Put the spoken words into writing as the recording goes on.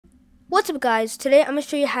What's up guys, today I'm going to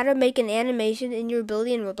show you how to make an animation in your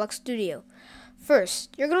ability in Roblox Studio.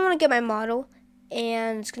 First, you're going to want to get my model,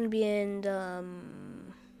 and it's going to be in the,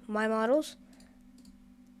 My Models,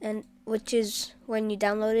 and which is when you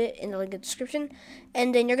download it in the link in the description.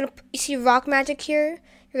 And then you see rock magic here,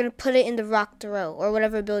 you're going to put it in the rock throw, or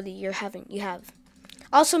whatever ability you have.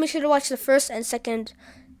 Also, make sure to watch the first and second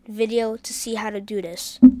video to see how to do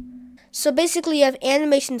this. So basically you have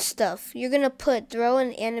animation stuff. You're going to put throw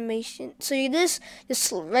and animation. So you just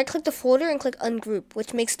right click the folder and click ungroup,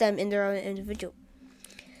 which makes them in their own individual.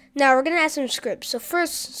 Now we're going to add some scripts. So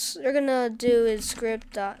first we're going to do is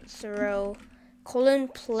script.throw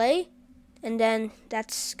 :play, and then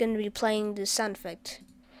that's going to be playing the sound effect.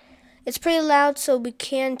 It's pretty loud, so we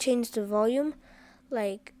can change the volume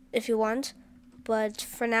like if you want, but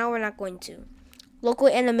for now we're not going to. Local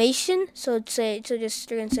animation, you're going to say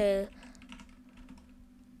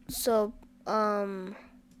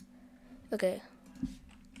okay.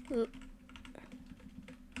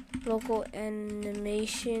 Local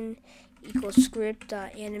animation equals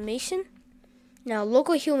script.animation. Now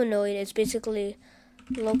local humanoid is basically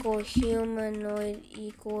local humanoid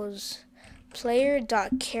equals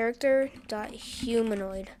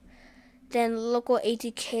player.character.humanoid. Then local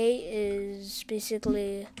ATK is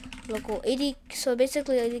basically local 80. So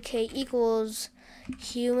basically ATK equals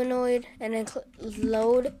humanoid, and then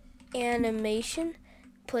load animation,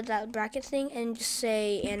 put that bracket thing and just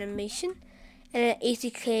say animation, and then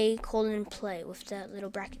ATK :play with that little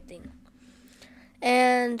bracket thing.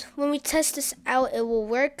 And when we test this out, it will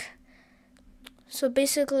work. So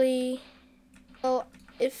basically,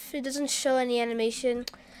 if it doesn't show any animation,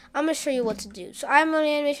 I'm going to show you what to do. So I'm on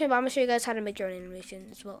animation, but I'm going to show you guys how to make your own animation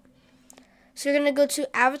as well. So you're going to go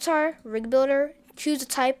to Avatar, Rig Builder, choose a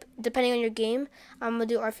type depending on your game. I'm going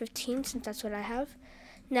to do R15 since that's what I have.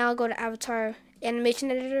 Now I'll go to Avatar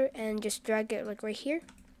Animation Editor and just drag it like right here.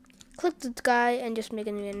 Click the guy and just make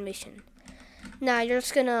a new animation. Now you're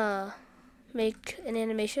just going to make an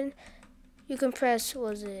animation. You can press,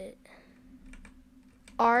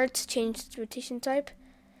 R to change the rotation type.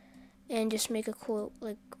 And just make a cool,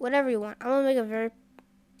 like, whatever you want. I'm going to make a very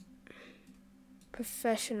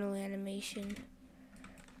professional animation.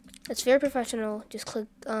 It's very professional. Just click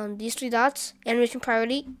these three dots, animation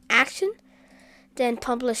priority, action, then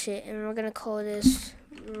publish it. And we're going to call this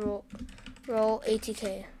roll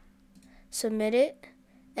ATK. Submit it.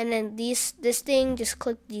 And then this thing, just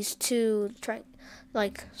click these two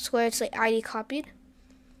squares, like ID copied.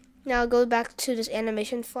 Now go back to this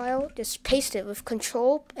animation file, just paste it with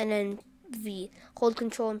Control and then V. Hold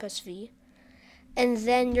Control and press V. And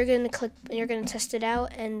then you're gonna click and you're gonna test it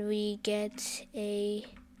out, and we get an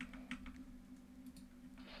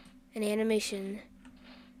animation.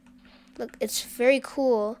 Look, it's very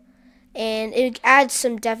cool, and it adds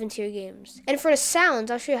some depth into your games. And for the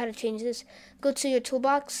sounds, I'll show you how to change this. Go to your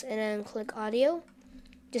toolbox and then click audio.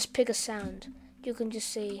 Just pick a sound. You can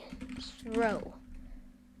just say throw.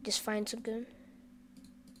 Just find some good.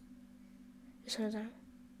 This one is on.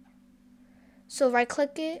 So right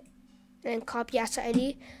click it and copy asset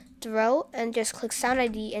ID, throw, and just click sound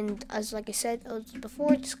ID, and as like I said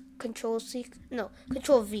before, just Control V,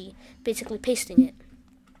 basically pasting it.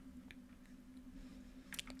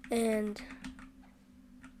 And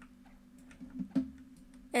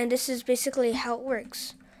this is basically how it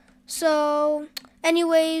works. So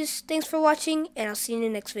anyways, thanks for watching, and I'll see you in the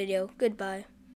next video. Goodbye.